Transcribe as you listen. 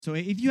So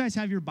if you guys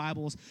have your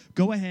Bibles,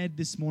 go ahead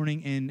this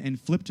morning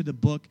and flip to the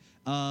book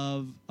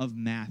of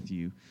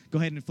Matthew. Go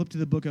ahead and flip to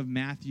the book of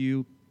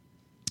Matthew,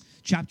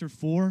 chapter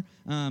 4.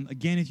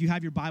 Again, if you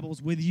have your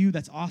Bibles with you,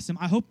 that's awesome.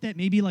 I hope that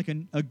maybe like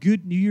a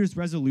good New Year's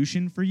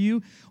resolution for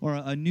you, or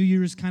a New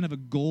Year's kind of a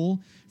goal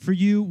for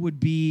you would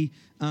be,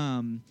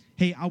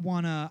 hey, I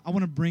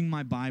wanna bring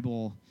my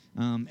Bible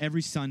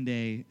every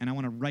Sunday, and I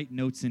want to write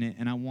notes in it,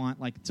 and I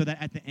want, like, so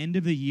that at the end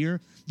of the year,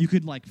 you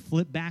could, like,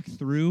 flip back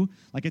through,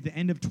 like, at the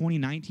end of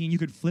 2019, you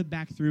could flip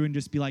back through and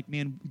just be like,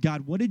 man,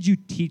 God, what did you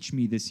teach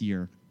me this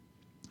year?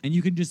 And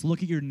you can just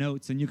look at your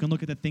notes, and you can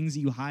look at the things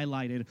that you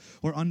highlighted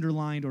or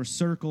underlined or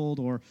circled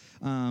or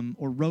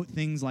wrote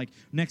things, like,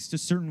 next to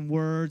certain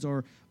words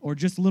or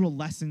just little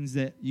lessons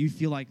that you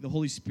feel like the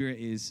Holy Spirit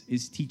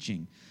is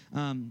teaching.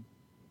 And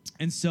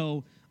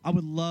so I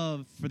would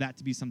love for that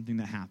to be something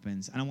that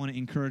happens, and I want to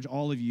encourage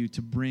all of you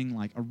to bring,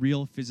 like, a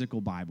real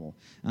physical Bible.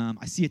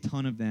 I see a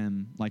ton of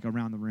them, like,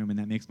 around the room, and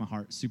that makes my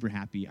heart super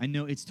happy. I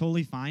know it's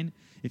totally fine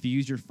if you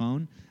use your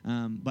phone,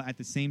 but at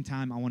the same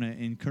time, I want to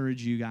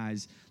encourage you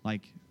guys,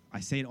 like, I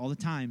say it all the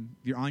time,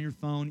 if you're on your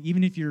phone,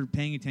 even if you're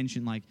paying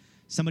attention, like,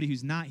 somebody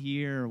who's not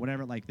here or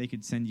whatever, like, they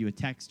could send you a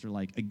text or,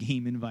 like, a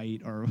game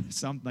invite or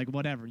something, like,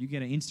 whatever. You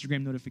get an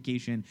Instagram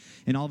notification,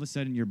 and all of a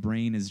sudden your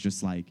brain is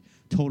just, like,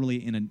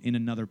 totally in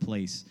another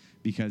place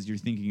because you're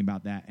thinking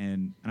about that.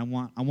 And I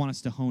want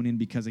us to hone in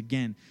because,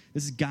 again,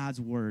 this is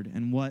God's word,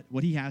 and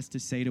what he has to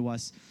say to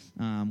us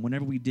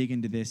whenever we dig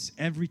into this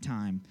every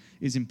time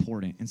is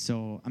important. And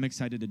so I'm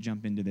excited to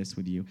jump into this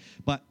with you.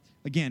 But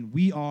again,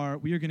 we are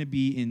going to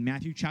be in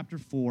Matthew chapter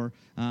 4,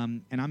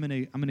 and I'm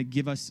going to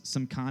give us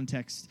some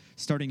context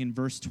starting in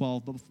verse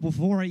 12. But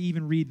before I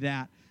even read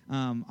that,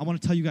 I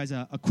want to tell you guys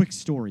a quick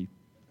story.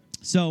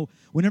 So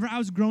whenever I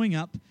was growing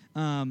up,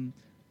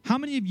 how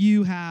many of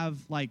you have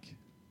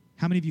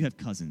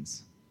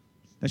cousins?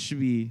 That should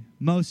be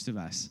most of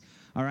us.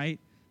 All right.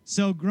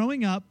 So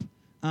growing up,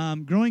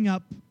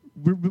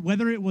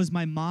 whether it was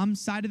my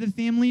mom's side of the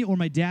family or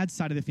my dad's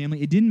side of the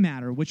family, it didn't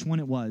matter which one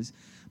it was,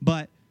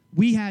 but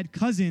we had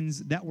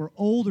cousins that were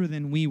older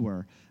than we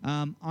were.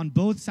 On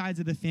both sides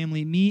of the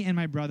family, me and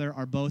my brother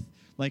are both,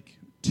 like,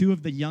 two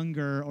of the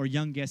younger or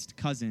youngest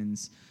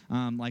cousins.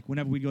 Like,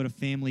 whenever we go to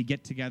family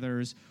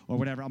get-togethers or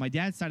whatever, on my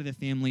dad's side of the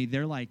family,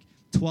 they're, like,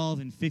 12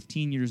 and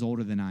 15 years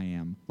older than I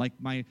am. Like,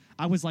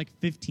 I was, like,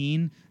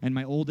 15, and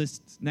my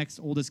next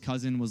oldest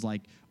cousin was,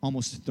 like,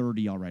 almost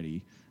 30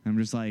 already. I'm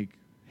just like,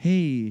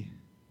 hey,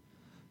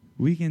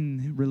 we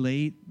can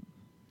relate,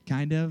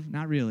 kind of.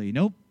 Not really.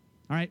 Nope.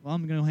 All right, well,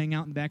 I'm going to hang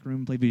out in the back room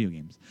and play video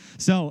games.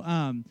 So,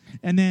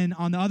 and then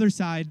on the other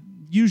side,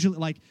 usually,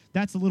 like,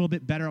 that's a little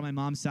bit better on my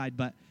mom's side,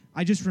 but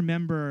I just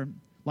remember,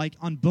 like,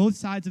 on both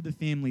sides of the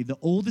family, the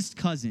oldest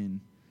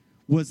cousin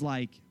was,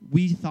 like,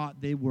 we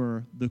thought they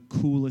were the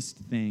coolest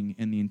thing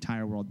in the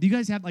entire world. Do you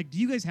guys have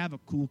a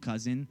cool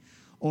cousin?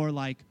 Or,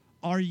 like,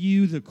 are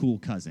you the cool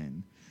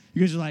cousin?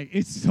 You guys are like,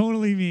 it's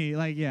totally me.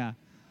 Like, yeah,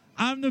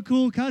 I'm the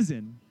cool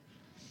cousin.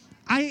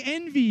 I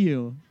envy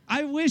you.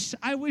 I wish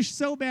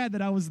so bad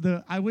that I was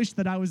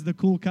the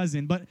cool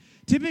cousin. But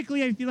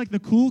typically I feel like the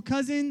cool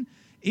cousin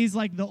is,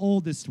 like, the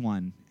oldest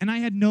one. And I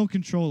had no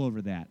control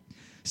over that.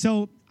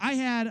 So I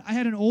had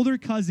an older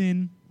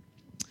cousin.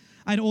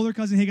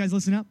 Hey guys,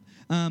 listen up.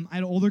 I had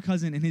an older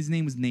cousin, and his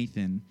name was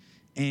Nathan.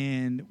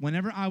 And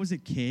whenever I was a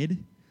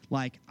kid,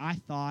 like, I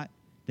thought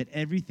that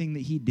everything that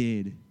he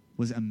did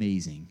was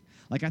amazing.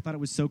 Like, I thought it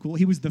was so cool.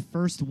 He was the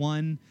first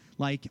one,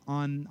 like,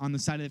 on the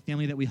side of the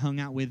family that we hung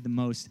out with the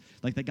most,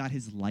 like, that got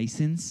his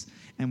license.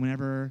 And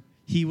whenever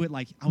he would,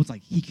 like, I was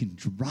like, he can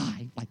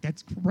drive. Like,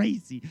 that's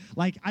crazy.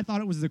 Like, I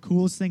thought it was the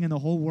coolest thing in the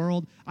whole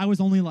world. I was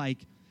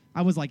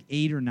like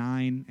 8 or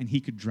 9, and he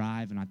could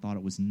drive, and I thought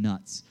it was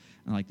nuts.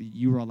 And, like,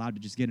 you were allowed to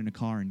just get in a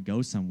car and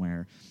go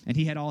somewhere. And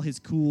he had all his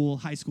cool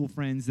high school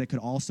friends that could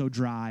also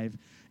drive.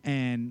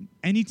 And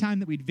anytime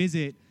that we'd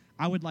visit,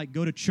 I would, like,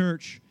 go to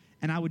church,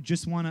 and I would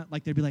just want to,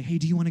 like, they'd be like, hey,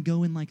 do you want to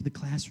go in, like, the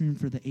classroom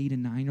for the 8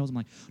 and 9-year-olds? I'm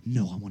like,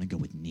 no, I want to go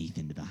with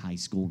Nathan to the high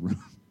school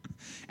room.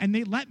 And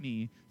they let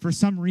me for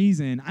some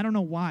reason. I don't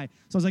know why.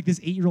 So I was like this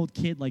 8-year-old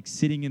kid, like,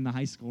 sitting in the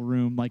high school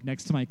room, like,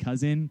 next to my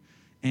cousin.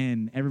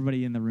 And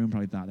everybody in the room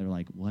probably thought, they were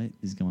like, what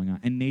is going on?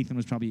 And Nathan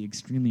was probably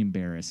extremely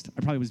embarrassed.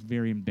 I probably was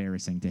very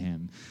embarrassing to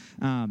him.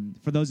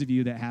 For those of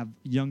you that have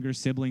younger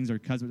siblings or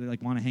cousins that,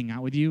 like, want to hang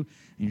out with you,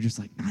 and you're just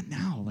like, not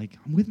now. Like,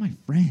 I'm with my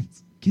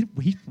friends. Get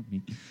away from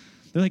me.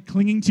 They're, like,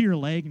 clinging to your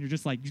leg, and you're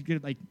just like, you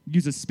could, like,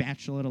 use a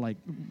spatula to, like,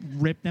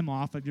 rip them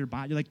off of your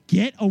body. You're like,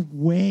 get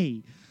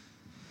away.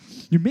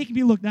 You're making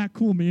me look that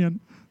cool, man.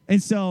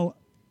 And so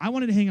I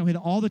wanted to hang out with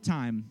him all the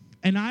time.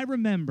 And I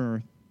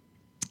remember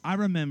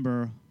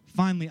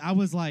finally, I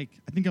was like,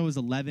 I think I was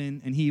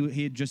 11, and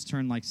he had just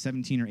turned like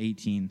 17 or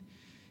 18,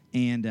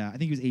 and I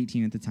think he was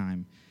 18 at the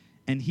time.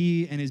 And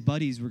he and his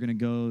buddies were going to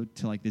go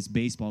to, like, this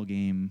baseball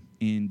game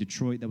in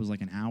Detroit that was,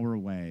 like, an hour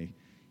away,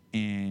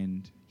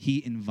 and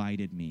he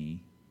invited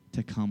me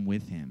to come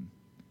with him.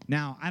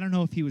 Now, I don't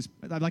know if he was,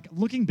 like,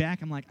 looking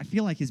back, I'm like, I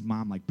feel like his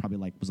mom, like, probably,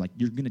 like, was like,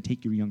 you're going to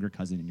take your younger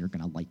cousin and you're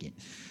going to like it.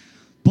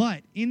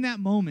 But in that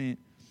moment,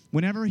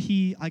 whenever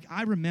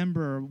I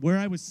remember where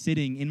I was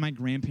sitting in my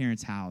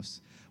grandparents'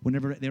 house,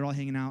 whenever they were all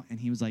hanging out, and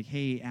he was like,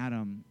 hey,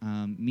 Adam,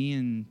 me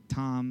and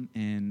Tom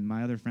and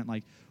my other friend,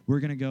 like, we're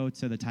going to go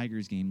to the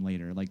Tigers game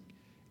later, like,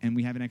 and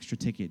we have an extra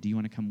ticket. Do you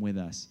want to come with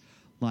us?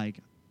 Like,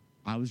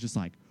 I was just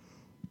like,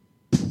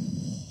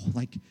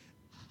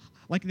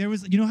 like there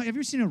was, have you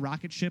ever seen a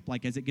rocket ship,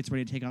 like, as it gets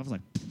ready to take off, it's like,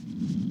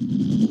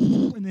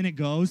 and then it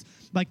goes?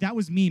 Like, that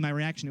was me, my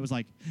reaction. It was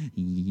like,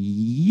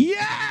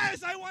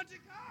 yes, I want to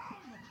come.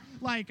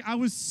 Like, I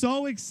was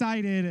so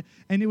excited,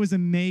 and it was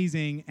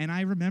amazing. And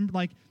I remember,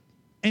 like,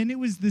 and it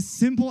was this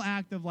simple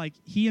act of, like,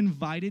 he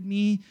invited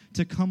me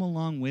to come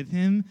along with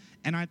him,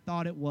 and I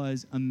thought it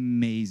was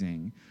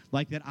amazing.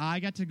 Like, that I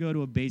got to go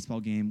to a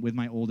baseball game with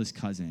my oldest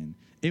cousin.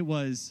 It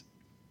was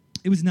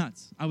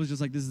nuts. I was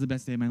just like, this is the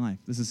best day of my life.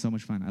 This is so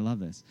much fun. I love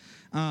this.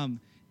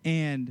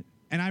 And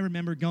I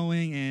remember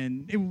going,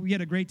 and we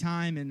had a great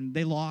time, and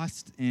they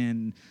lost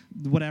and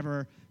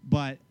whatever.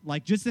 But,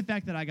 like, just the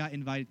fact that I got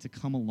invited to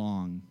come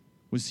along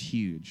was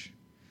huge.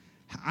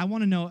 I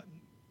want to know,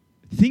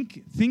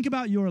 think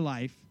about your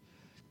life,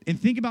 and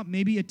think about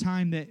maybe a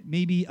time that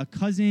maybe a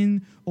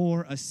cousin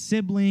or a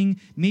sibling,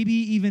 maybe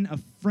even a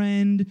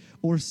friend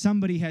or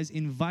somebody has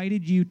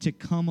invited you to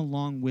come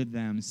along with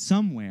them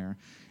somewhere.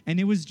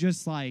 And it was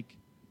just like,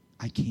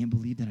 I can't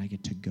believe that I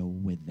get to go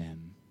with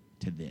them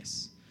to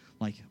this.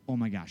 Like, oh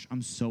my gosh,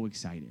 I'm so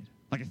excited.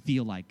 Like, I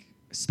feel like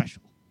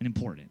special and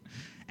important.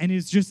 And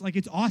it's just like,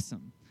 it's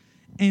awesome.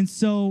 And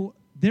so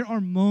there are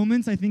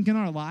moments, I think, in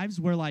our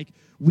lives where, like,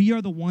 we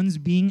are the ones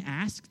being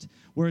asked,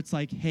 where it's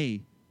like,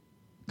 hey,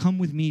 come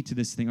with me to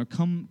this thing, or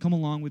come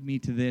along with me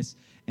to this.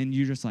 And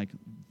you're just like,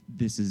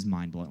 this is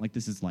mind-blowing. Like,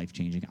 this is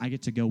life-changing. I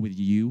get to go with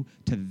you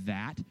to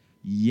that.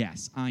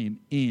 Yes, I am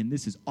in.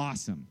 This is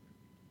awesome.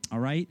 All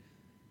right?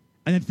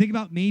 And then think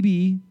about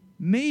maybe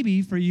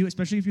for you,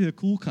 especially if you're the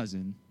cool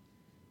cousin,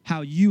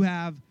 how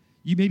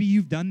maybe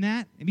you've done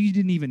that. Maybe you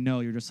didn't even know.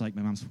 You're just like,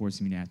 my mom's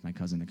forcing me to ask my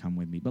cousin to come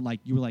with me. But,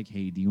 like, you were like,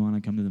 hey, do you want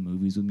to come to the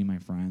movies with me, my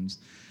friends?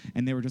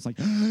 And they were just like,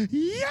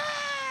 yeah!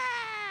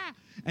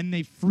 And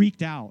they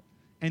freaked out.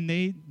 And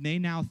they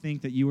now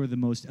think that you are the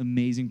most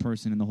amazing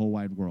person in the whole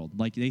wide world.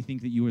 Like, they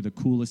think that you are the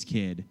coolest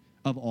kid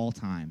of all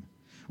time.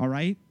 All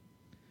right?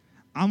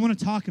 I want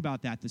to talk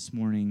about that this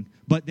morning,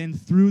 but then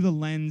through the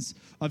lens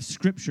of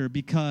Scripture,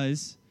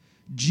 because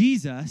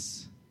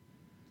Jesus,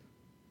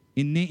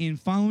 in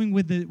following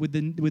with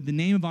the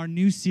name of our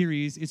new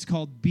series, it's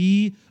called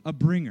Be a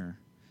Bringer.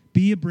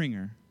 Be a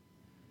Bringer.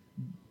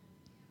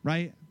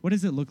 Right? What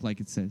does it look like?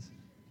 It says,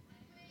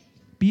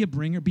 be a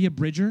bringer, be a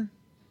bridger.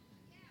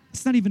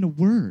 It's not even a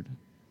word.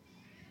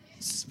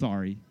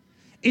 Sorry.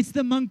 It's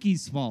the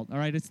monkey's fault, all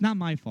right? It's not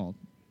my fault.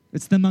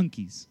 It's the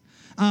monkeys.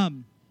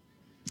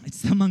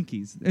 It's the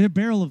monkeys. They're a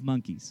barrel of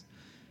monkeys.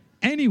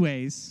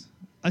 Anyways,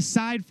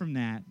 aside from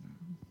that,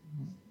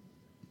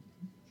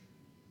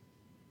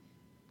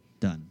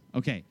 done.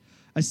 Okay.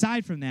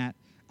 Aside from that,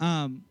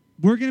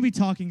 we're going to be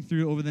talking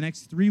through over the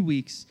next 3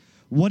 weeks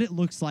what it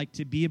looks like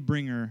to be a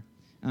bringer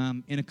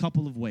in a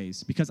couple of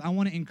ways, because I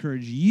want to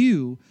encourage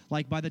you,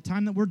 like, by the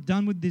time that we're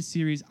done with this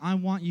series, I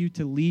want you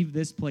to leave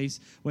this place,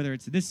 whether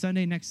it's this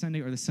Sunday, next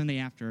Sunday, or the Sunday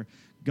after,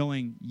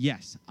 going,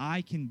 yes,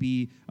 I can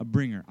be a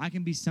bringer. I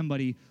can be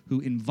somebody who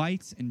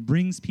invites and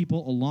brings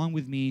people along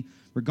with me,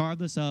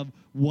 regardless of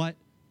what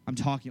I'm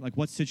talking, like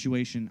what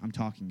situation I'm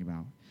talking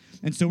about.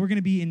 And so we're going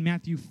to be in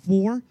Matthew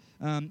 4,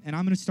 and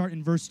I'm going to start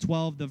in verse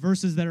 12. The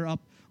verses that are up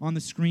on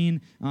the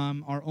screen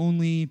are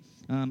only,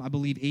 I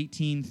believe,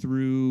 18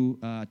 through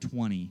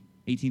 20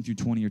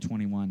 or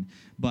 21.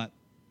 But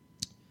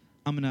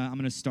I'm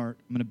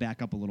gonna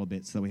back up a little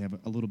bit so that we have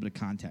a little bit of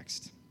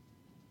context.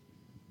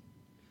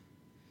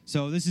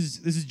 So this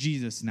is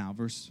Jesus now,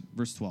 verse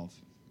 12.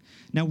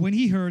 Now when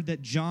he heard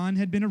that John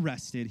had been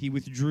arrested, he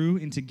withdrew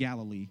into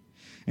Galilee.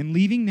 And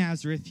leaving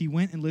Nazareth, he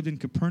went and lived in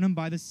Capernaum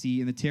by the sea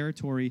in the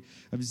territory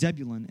of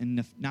Zebulun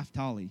and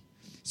Naphtali,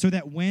 so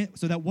that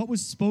what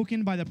was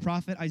spoken by the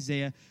prophet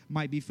Isaiah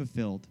might be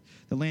fulfilled.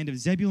 The land of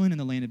Zebulun and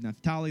the land of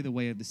Naphtali, the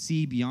way of the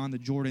sea beyond the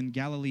Jordan,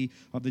 Galilee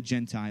of the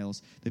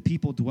Gentiles. The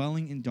people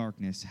dwelling in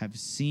darkness have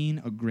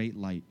seen a great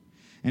light.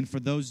 And for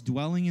those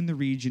dwelling in the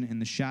region in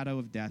the shadow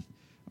of death,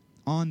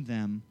 on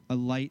them a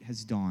light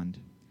has dawned.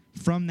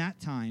 From that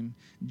time,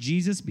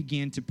 Jesus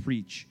began to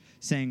preach,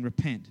 saying,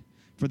 repent,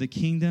 for the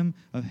kingdom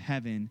of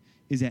heaven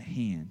is at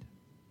hand.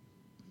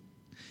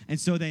 And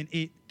so then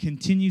it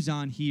continues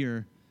on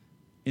here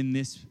in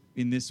this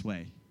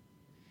way.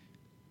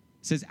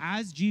 It says,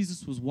 as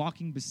Jesus was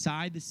walking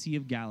beside the Sea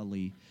of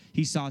Galilee,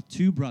 he saw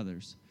two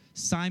brothers,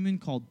 Simon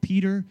called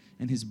Peter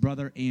and his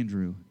brother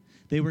Andrew.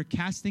 They were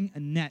casting a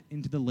net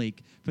into the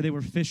lake, for they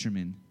were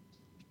fishermen.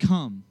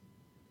 Come,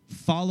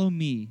 follow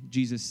me,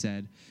 Jesus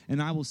said,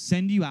 and I will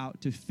send you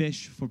out to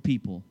fish for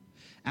people.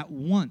 At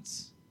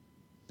once,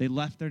 they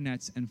left their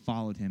nets and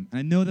followed him. And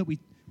I know that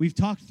we we've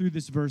talked through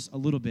this verse a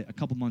little bit a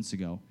couple months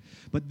ago.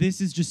 But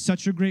this is just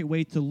such a great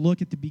way to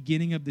look at the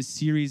beginning of this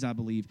series, I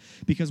believe,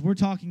 because we're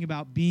talking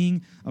about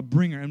being a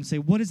bringer and say,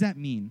 what does that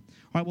mean?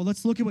 All right, well,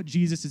 let's look at what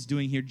Jesus is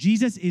doing here. He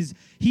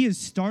has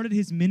started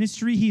his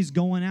ministry. He is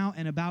going out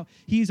and about.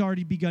 He has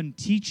already begun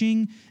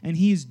teaching, and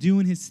he is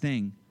doing his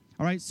thing.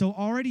 All right, so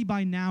already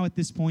by now at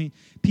this point,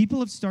 people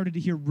have started to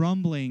hear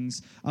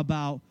rumblings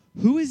about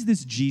who is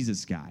this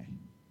Jesus guy?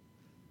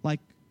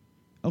 Like,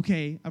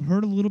 okay, I've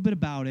heard a little bit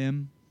about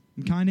him.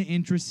 I'm kind of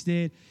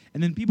interested.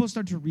 And then people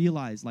start to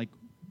realize, like,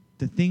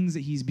 the things that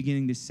he's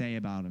beginning to say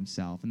about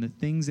himself and the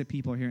things that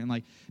people are hearing.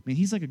 Like, man,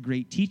 he's like a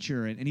great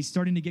teacher. And he's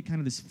starting to get kind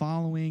of this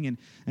following,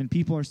 and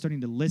people are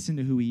starting to listen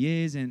to who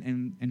he is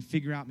and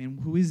figure out, man,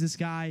 who is this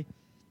guy?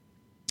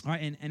 All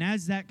right, and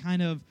as that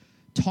kind of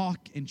talk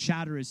and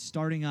chatter is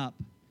starting up,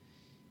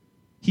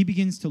 he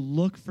begins to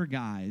look for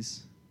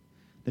guys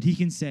that he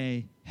can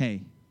say,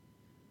 hey,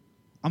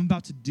 I'm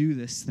about to do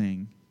this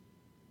thing,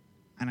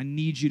 and I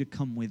need you to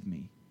come with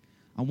me.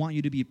 I want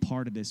you to be a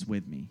part of this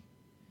with me.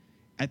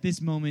 At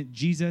this moment,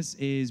 Jesus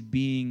is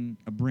being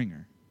a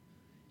bringer.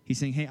 He's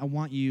saying, hey, I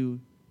want you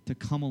to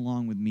come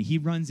along with me. He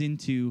runs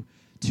into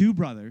two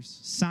brothers,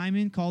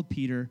 Simon, called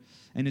Peter,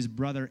 and his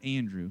brother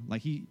Andrew.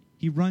 Like, he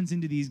runs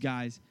into these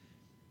guys.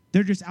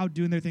 They're just out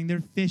doing their thing.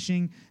 They're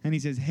fishing, and he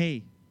says,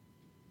 hey,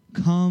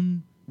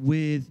 come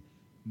with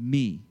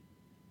me.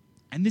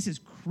 And this is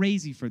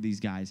crazy for these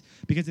guys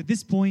because at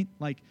this point,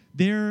 like,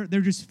 they're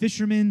just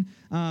fishermen,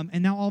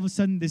 and now all of a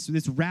sudden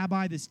this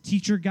rabbi, this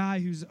teacher guy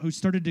who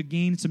started to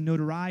gain some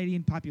notoriety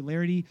and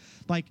popularity.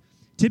 Like,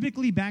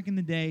 typically back in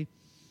the day,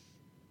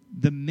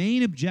 the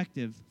main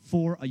objective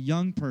for a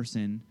young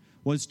person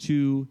was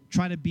to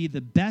try to be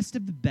the best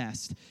of the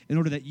best in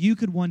order that you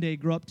could one day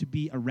grow up to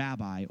be a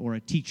rabbi or a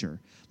teacher.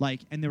 Like,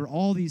 and there were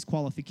all these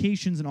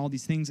qualifications and all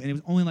these things, and it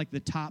was only like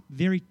the top,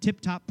 very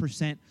tip-top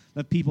 %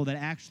 of people that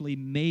actually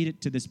made it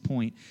to this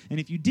point. And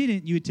if you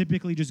didn't, you would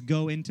typically just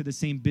go into the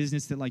same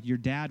business that, like, your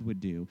dad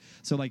would do.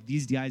 So, like,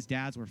 these guys'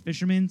 dads were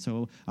fishermen,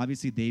 so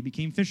obviously they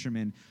became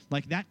fishermen.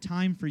 Like, that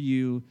time for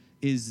you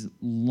is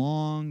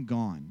long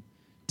gone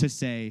to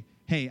say,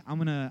 hey, I'm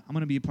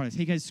gonna be a part of this.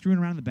 Hey, guys, screwing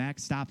around in the back,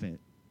 stop it.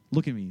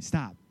 Look at me.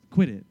 Stop.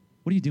 Quit it.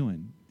 What are you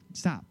doing?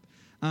 Stop.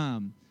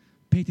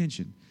 Pay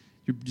attention.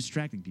 You're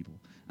distracting people.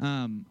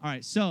 All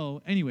right.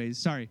 So, anyways,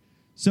 sorry.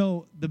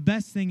 So, the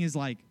best thing is,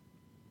 like,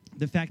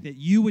 the fact that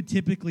you would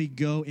typically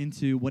go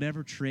into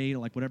whatever trade,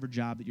 like whatever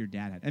job that your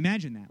dad had.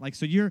 Imagine that. Like,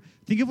 so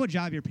think of what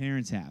job your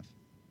parents have.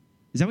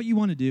 Is that what you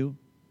want to do?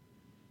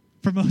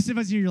 For most of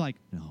us here, you're like,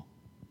 no,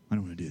 I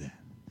don't want to do that.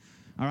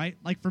 All right.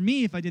 Like, for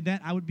me, if I did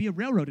that, I would be a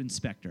railroad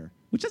inspector,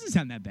 which doesn't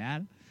sound that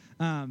bad.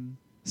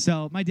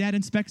 So my dad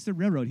inspects the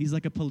railroad. He's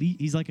like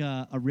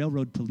a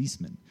railroad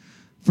policeman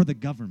for the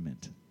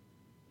government.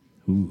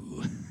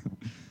 Ooh,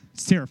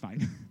 it's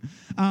terrifying.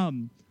 I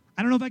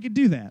don't know if I could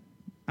do that.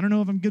 I don't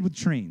know if I'm good with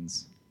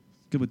trains.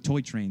 Good with toy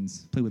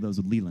trains. Play with those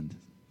with Leland.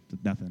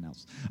 Nothing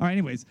else. All right,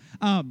 anyways.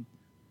 And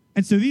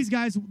so these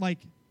guys, like,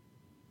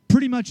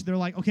 pretty much they're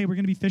like, okay, we're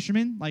going to be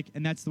fishermen, like,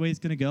 and that's the way it's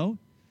going to go.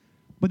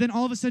 But then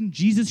all of a sudden,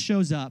 Jesus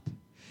shows up.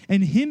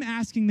 And him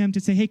asking them to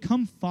say, hey,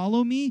 come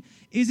follow me,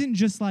 isn't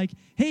just like,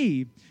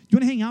 hey, do you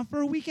want to hang out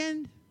for a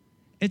weekend?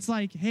 It's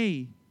like,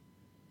 hey,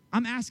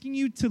 I'm asking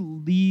you to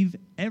leave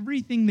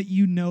everything that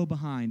you know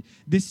behind,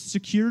 this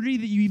security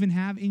that you even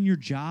have in your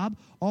job,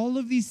 all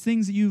of these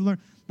things that you learn.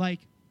 Like,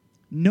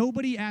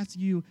 nobody asks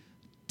you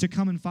to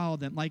come and follow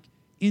them. Like,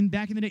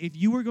 back in the day, if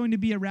you were going to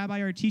be a rabbi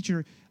or a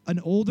teacher,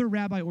 an older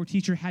rabbi or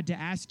teacher had to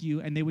ask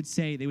you, and they would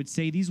say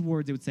these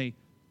words. They would say,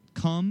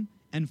 come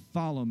and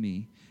follow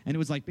me. And it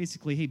was like,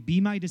 basically, hey,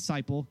 be my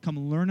disciple, come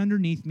learn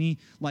underneath me,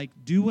 like,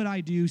 do what I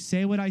do,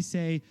 say what I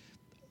say,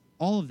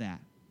 all of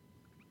that.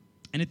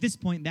 And at this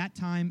point, that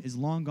time is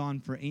long gone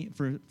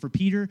for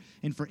Peter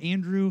and for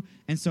Andrew,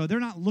 and so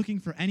they're not looking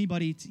for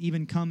anybody to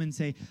even come and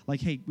say,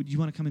 like, hey, would you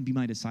want to come and be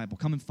my disciple?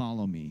 Come and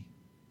follow me.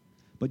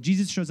 But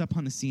Jesus shows up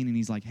on the scene, and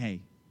he's like, hey,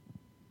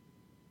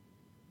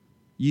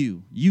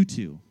 you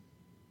two,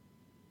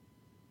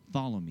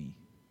 follow me.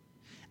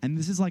 And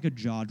this is like a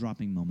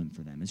jaw-dropping moment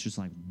for them. It's just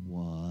like,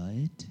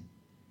 what?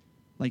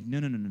 Like, no.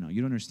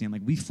 You don't understand.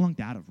 Like, we flunked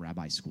out of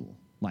rabbi school.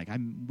 Like,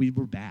 we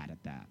were bad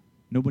at that.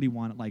 Nobody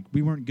wanted, like,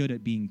 we weren't good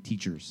at being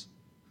teachers.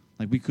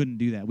 Like, we couldn't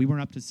do that. We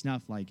weren't up to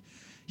snuff. Like,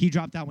 he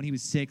dropped out when he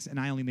was 6, and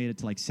I only made it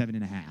to, like,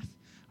 7.5.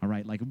 All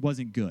right? Like, it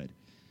wasn't good.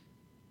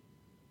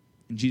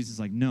 And Jesus is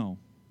like, no.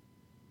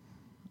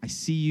 I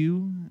see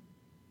you,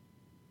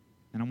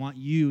 and I want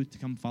you to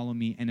come follow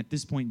me. And at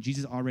this point,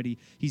 Jesus already,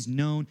 he's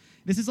known.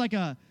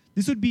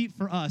 This would be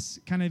for us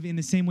kind of in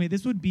the same way.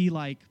 This would be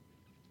like,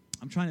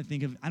 I'm trying to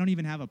think of, I don't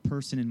even have a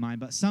person in mind,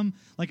 but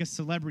like a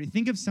celebrity.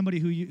 Think of somebody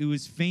who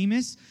is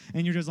famous,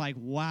 and you're just like,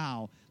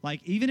 wow.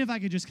 Like, even if I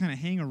could just kind of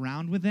hang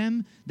around with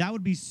them, that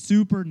would be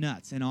super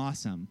nuts and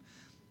awesome.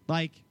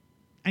 Like,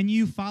 and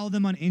you follow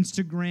them on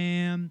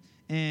Instagram,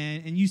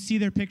 and you see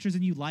their pictures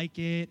and you like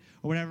it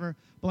or whatever.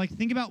 But, like,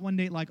 think about one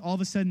day, like, all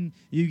of a sudden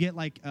you get,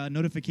 like, a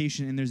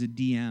notification and there's a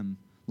DM,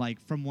 like,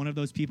 from one of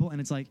those people,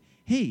 and it's like,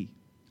 hey,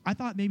 I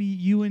thought maybe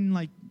you and,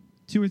 like,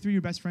 2 or 3 of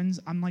your best friends,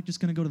 I'm like just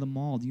going to go to the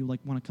mall. Do you like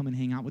want to come and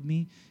hang out with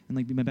me and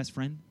like be my best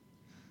friend?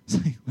 It's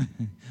like,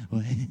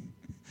 what?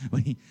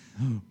 What?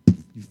 Oh,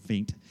 you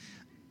faint.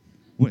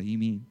 What do you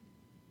mean?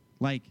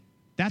 Like,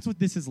 that's what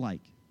this is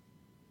like.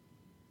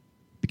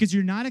 Because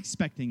you're not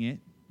expecting it.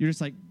 You're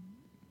just like,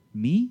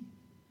 me?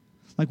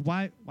 Like,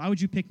 why would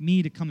you pick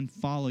me to come and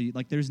follow you?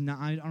 Like, I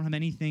don't have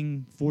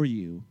anything for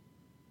you.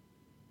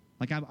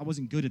 Like, I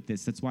wasn't good at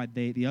this. That's why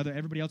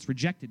everybody else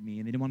rejected me,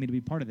 and they didn't want me to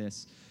be part of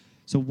this.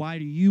 So why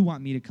do you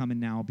want me to come and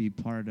now be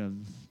part of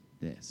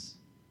this?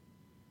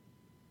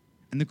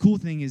 And the cool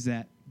thing is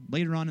that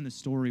later on in the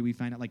story, we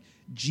find out, like,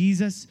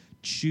 Jesus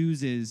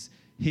chooses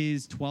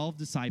his 12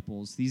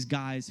 disciples, these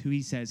guys who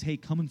he says, hey,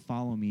 come and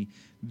follow me,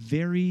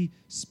 very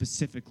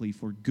specifically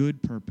for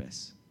good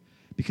purpose.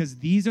 Because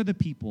these are the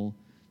people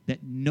that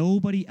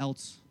nobody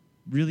else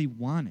really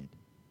wanted.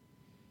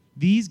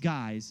 These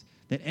guys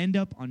that end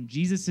up on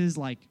Jesus's,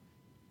 like,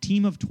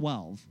 team of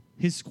 12,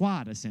 his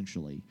squad,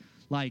 essentially.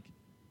 Like,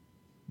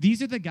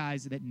 these are the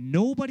guys that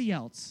nobody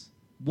else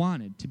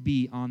wanted to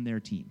be on their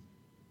team.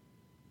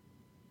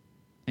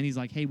 And he's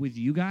like, hey, with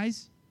you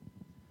guys,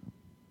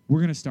 we're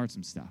going to start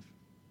some stuff.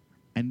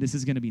 And this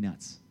is going to be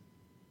nuts.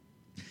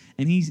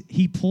 And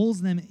he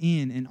pulls them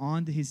in and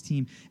onto his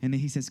team, and then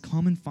he says,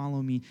 come and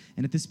follow me.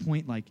 And at this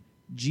point, like,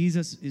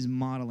 Jesus is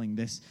modeling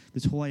this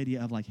whole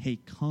idea of like, hey,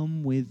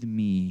 come with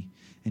me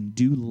and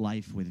do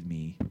life with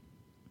me.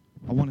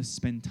 I want to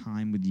spend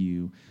time with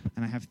you,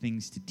 and I have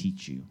things to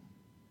teach you.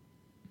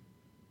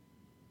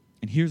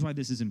 And here's why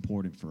this is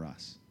important for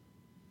us.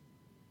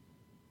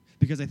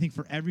 Because I think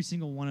for every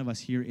single one of us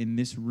here in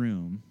this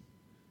room,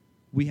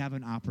 we have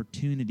an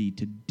opportunity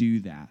to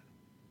do that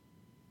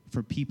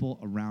for people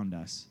around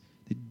us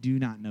that do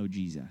not know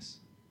Jesus.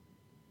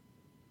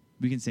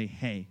 We can say,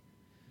 hey,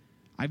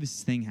 I have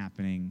this thing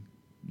happening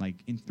like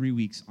in 3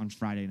 weeks on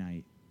Friday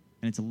night,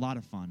 and it's a lot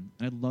of fun,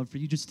 and I'd love for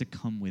you just to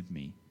come with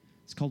me.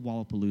 It's called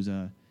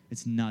Wallapalooza.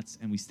 It's nuts,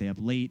 and we stay up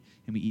late,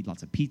 and we eat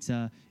lots of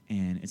pizza,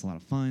 and it's a lot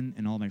of fun,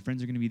 and all my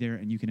friends are going to be there,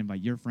 and you can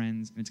invite your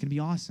friends, and it's going to be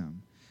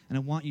awesome, and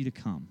I want you to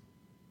come.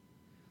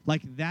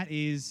 Like, that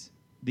is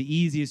the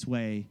easiest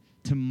way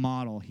to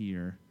model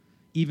here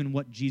even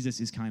what Jesus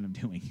is kind of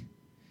doing.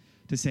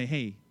 To say,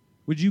 hey,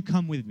 would you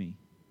come with me?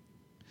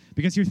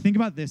 Because here, think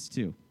about this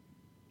too.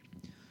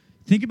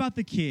 Think about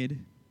the kid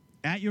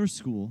at your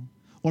school,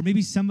 or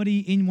maybe somebody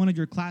in one of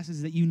your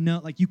classes that you know,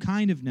 like you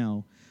kind of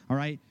know, all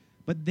right?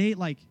 But they,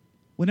 like,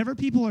 whenever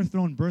people are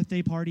throwing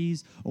birthday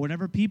parties or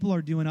whenever people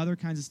are doing other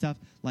kinds of stuff,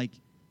 like,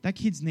 that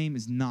kid's name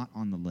is not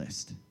on the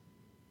list.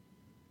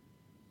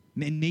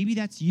 And maybe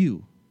that's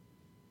you.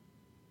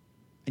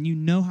 And you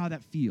know how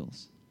that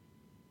feels.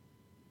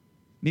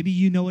 Maybe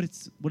you know what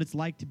it's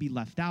like to be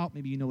left out.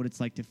 Maybe you know what it's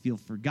like to feel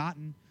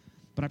forgotten.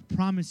 But I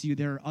promise you,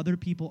 there are other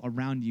people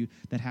around you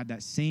that have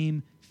that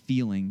same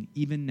feeling,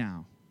 even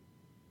now.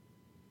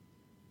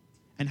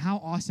 And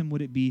how awesome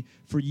would it be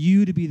for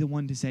you to be the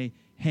one to say,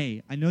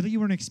 hey, I know that you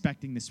weren't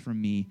expecting this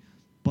from me,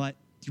 but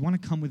do you want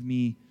to come with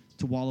me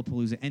to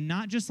Wallapalooza? And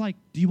not just like,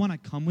 do you want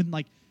to come with,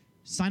 like,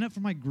 sign up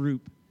for my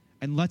group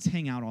and let's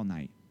hang out all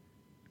night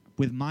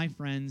with my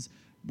friends,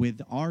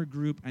 with our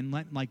group, and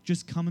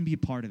just come and be a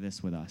part of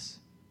this with us.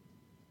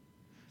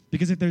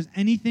 Because if there's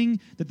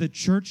anything that the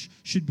church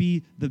should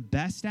be the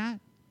best at,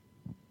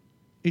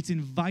 it's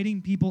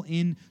inviting people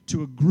in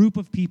to a group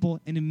of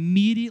people and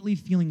immediately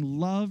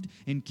feeling loved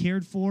and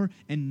cared for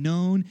and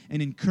known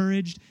and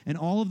encouraged and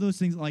all of those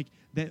things, like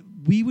that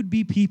we would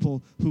be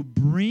people who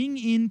bring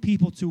in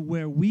people to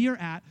where we are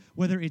at,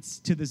 whether it's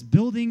to this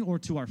building or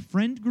to our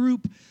friend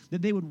group,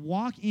 that they would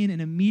walk in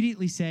and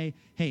immediately say,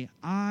 hey,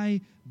 I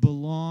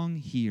belong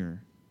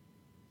here.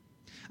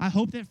 I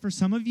hope that for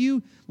some of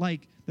you,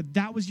 like,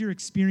 that was your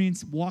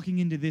experience walking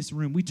into this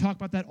room. We talk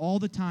about that all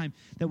the time,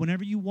 that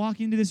whenever you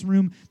walk into this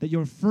room, that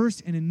your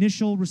first and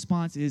initial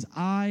response is,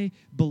 I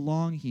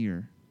belong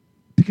here.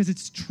 Because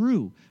it's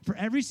true for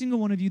every single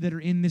one of you that are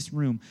in this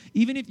room.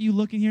 Even if you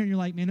look in here and you're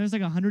like, man, there's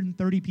like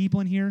 130 people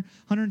in here,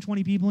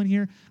 120 people in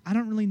here. I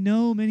don't really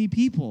know many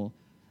people.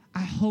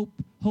 I hope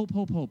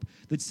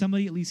that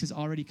somebody at least has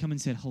already come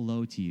and said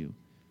hello to you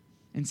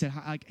and said,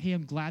 like, hey,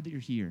 I'm glad that you're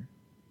here.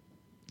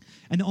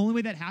 And the only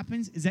way that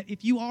happens is that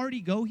if you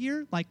already go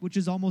here, like, which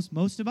is almost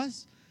most of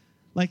us,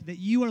 like, that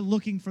you are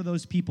looking for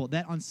those people,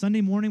 that on Sunday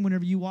morning,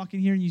 whenever you walk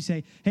in here and you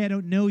say, hey, I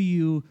don't know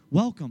you,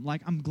 welcome.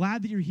 Like, I'm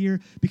glad that you're here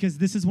because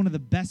this is one of the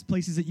best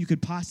places that you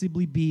could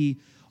possibly be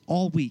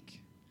all week.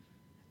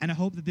 And I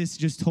hope that this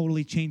just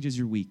totally changes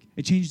your week.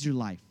 It changes your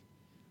life.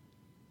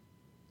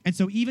 And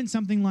so even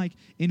something like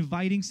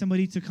inviting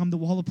somebody to come to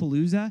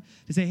Wallapalooza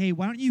to say, hey,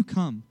 why don't you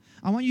come?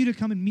 I want you to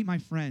come and meet my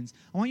friends.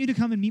 I want you to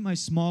come and meet my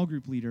small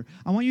group leader.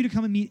 I want you to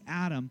come and meet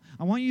Adam.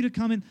 I want you to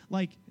come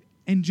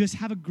and just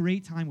have a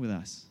great time with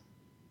us.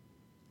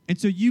 And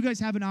so you guys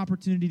have an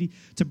opportunity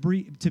to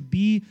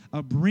be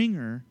a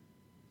bringer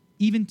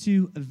even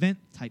to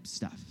event-type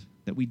stuff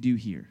that we do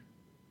here.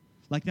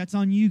 Like, that's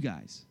on you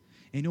guys.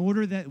 In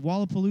order that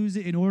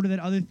Wallapalooza, in order that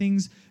other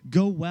things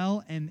go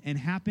well and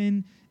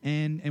happen,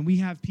 and we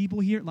have people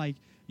here, like,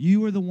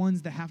 you are the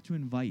ones that have to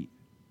invite.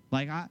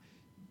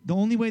 The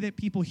only way that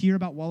people hear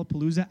about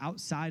Wallapalooza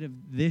outside of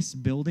this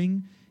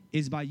building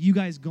is by you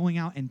guys going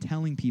out and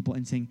telling people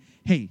and saying,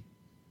 hey,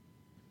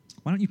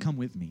 why don't you come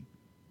with me?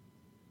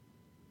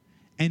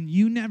 And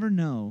you never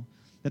know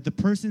that the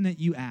person that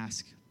you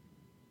ask,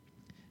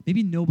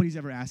 maybe nobody's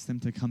ever asked them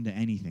to come to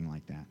anything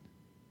like that.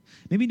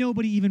 Maybe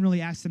nobody even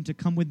really asked them to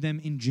come with them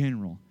in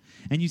general.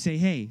 And you say,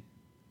 hey,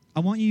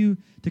 I want you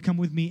to come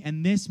with me.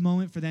 And this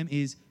moment for them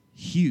is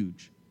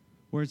huge,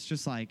 where it's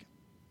just like,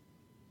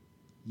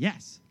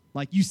 yes.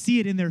 Like, you see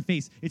it in their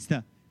face. It's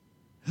the,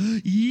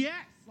 yes,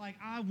 like,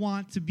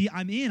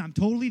 I'm in. I'm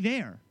totally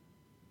there.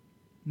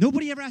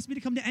 Nobody ever asked me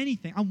to come to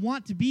anything. I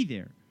want to be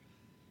there.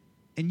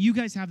 And you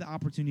guys have the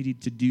opportunity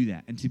to do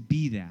that and to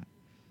be that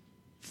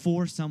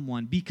for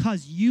someone,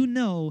 because you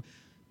know,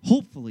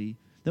 hopefully,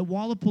 that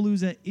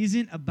Wallapalooza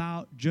isn't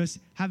about just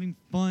having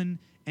fun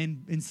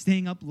and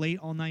staying up late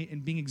all night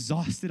and being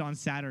exhausted on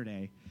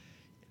Saturday.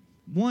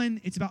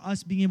 One, it's about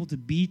us being able to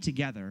be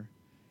together,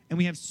 and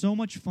we have so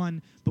much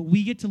fun, but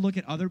we get to look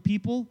at other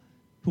people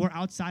who are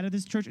outside of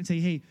this church and say,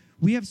 hey,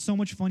 we have so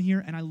much fun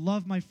here, and I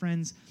love my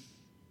friends.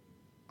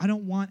 I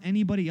don't want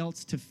anybody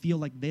else to feel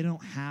like they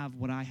don't have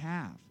what I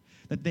have,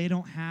 that they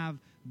don't have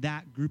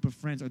that group of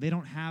friends, or they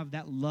don't have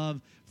that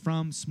love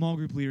from small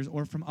group leaders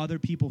or from other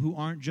people who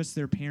aren't just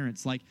their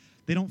parents. Like,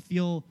 they don't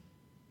feel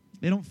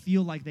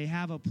like they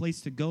have a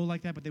place to go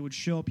like that, but they would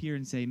show up here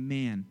and say,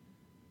 man,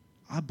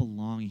 I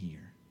belong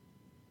here.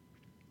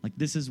 Like,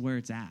 this is where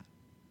it's at.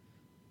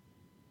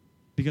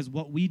 Because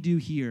what we do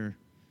here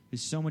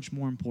is so much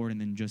more important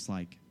than just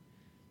like,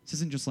 this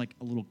isn't just like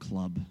a little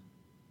club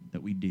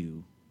that we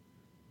do,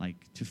 like,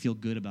 to feel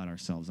good about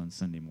ourselves on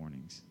Sunday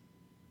mornings.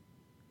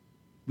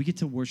 We get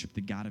to worship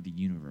the God of the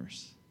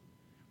universe.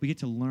 We get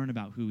to learn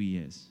about who he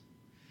is.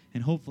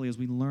 And hopefully, as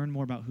we learn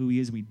more about who he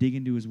is and we dig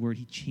into his word,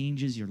 he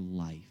changes your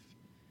life.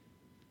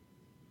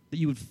 That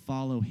you would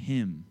follow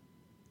him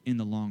in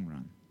the long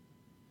run.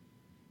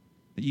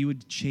 That you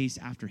would chase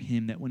after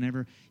him, that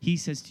whenever he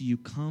says to you,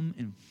 come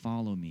and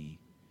follow me,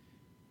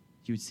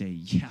 you would say,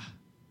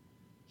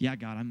 yeah,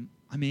 God,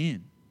 I'm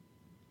in.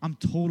 I'm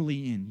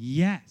totally in.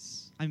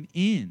 Yes, I'm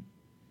in.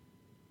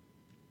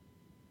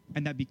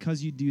 And that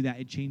because you do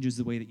that, it changes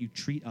the way that you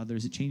treat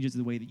others. It changes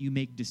the way that you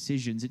make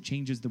decisions. It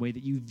changes the way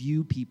that you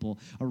view people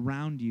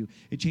around you.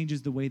 It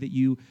changes the way that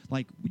you,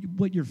 like,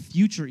 what your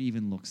future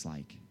even looks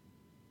like.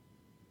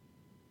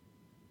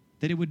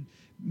 That it would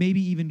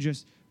maybe even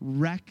just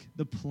wreck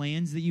the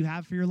plans that you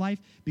have for your life,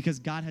 because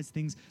God has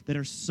things that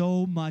are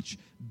so much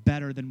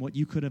better than what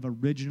you could have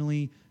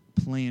originally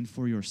planned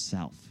for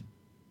yourself.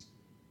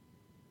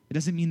 It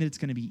doesn't mean that it's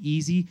going to be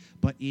easy,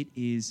 but it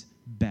is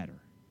better.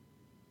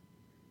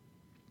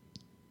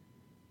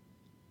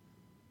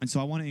 And so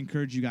I want to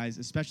encourage you guys,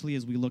 especially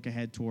as we look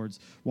ahead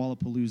towards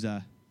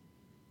Wallapalooza,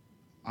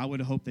 I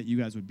would hope that you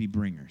guys would be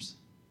bringers.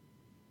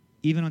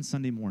 Even on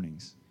Sunday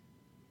mornings.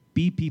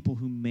 Be people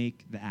who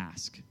make the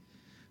ask.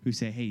 Who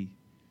say, hey,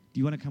 do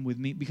you want to come with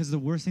me? Because the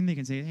worst thing they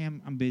can say is, hey,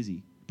 I'm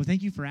busy. But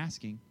thank you for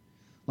asking.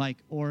 Like,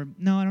 or,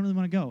 no, I don't really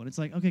want to go. And it's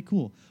like, okay,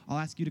 cool. I'll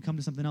ask you to come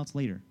to something else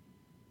later.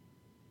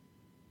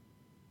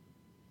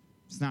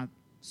 It's not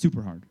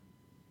super hard.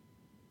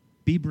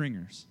 Be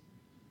bringers.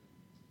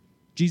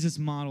 Jesus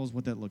models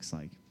what that looks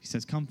like. He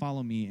says, come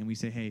follow me. And we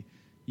say, hey,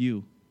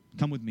 you,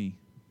 come with me.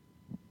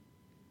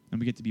 And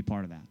we get to be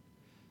part of that.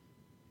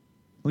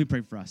 Let me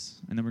pray for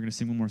us. And then we're going to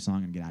sing one more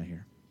song and get out of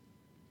here.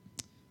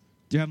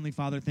 Dear Heavenly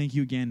Father, thank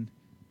you again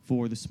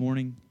for this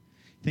morning.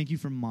 Thank you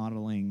for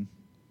modeling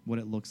what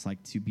it looks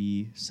like to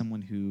be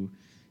someone who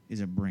is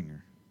a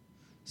bringer.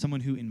 Someone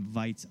who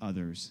invites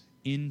others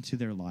into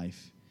their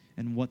life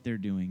and what they're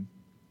doing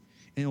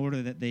in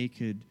order that they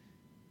could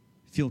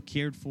feel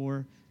cared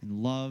for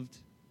and loved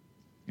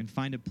and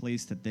find a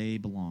place that they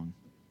belong.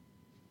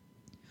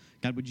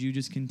 God, would you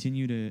just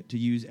continue to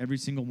use every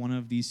single one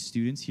of these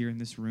students here in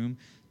this room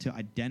to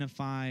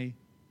identify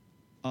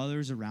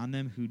others around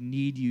them who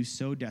need you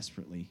so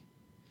desperately,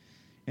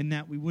 and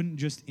that we wouldn't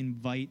just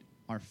invite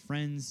our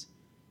friends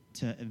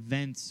to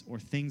events or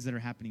things that are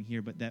happening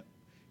here, but that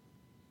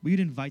we would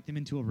invite them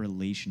into a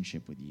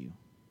relationship with you.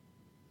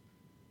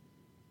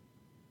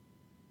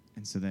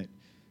 And so that,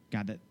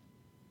 God, that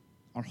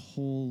our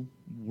whole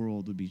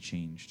world would be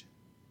changed,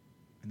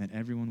 and that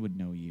everyone would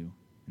know you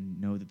and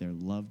know that they're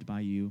loved by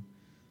you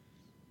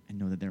and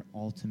know that their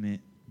ultimate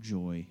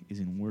joy is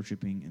in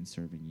worshiping and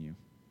serving you.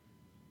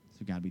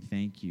 So, God, we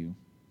thank you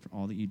for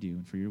all that you do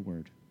and for your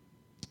word.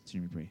 In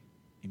your name we pray.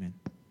 Amen.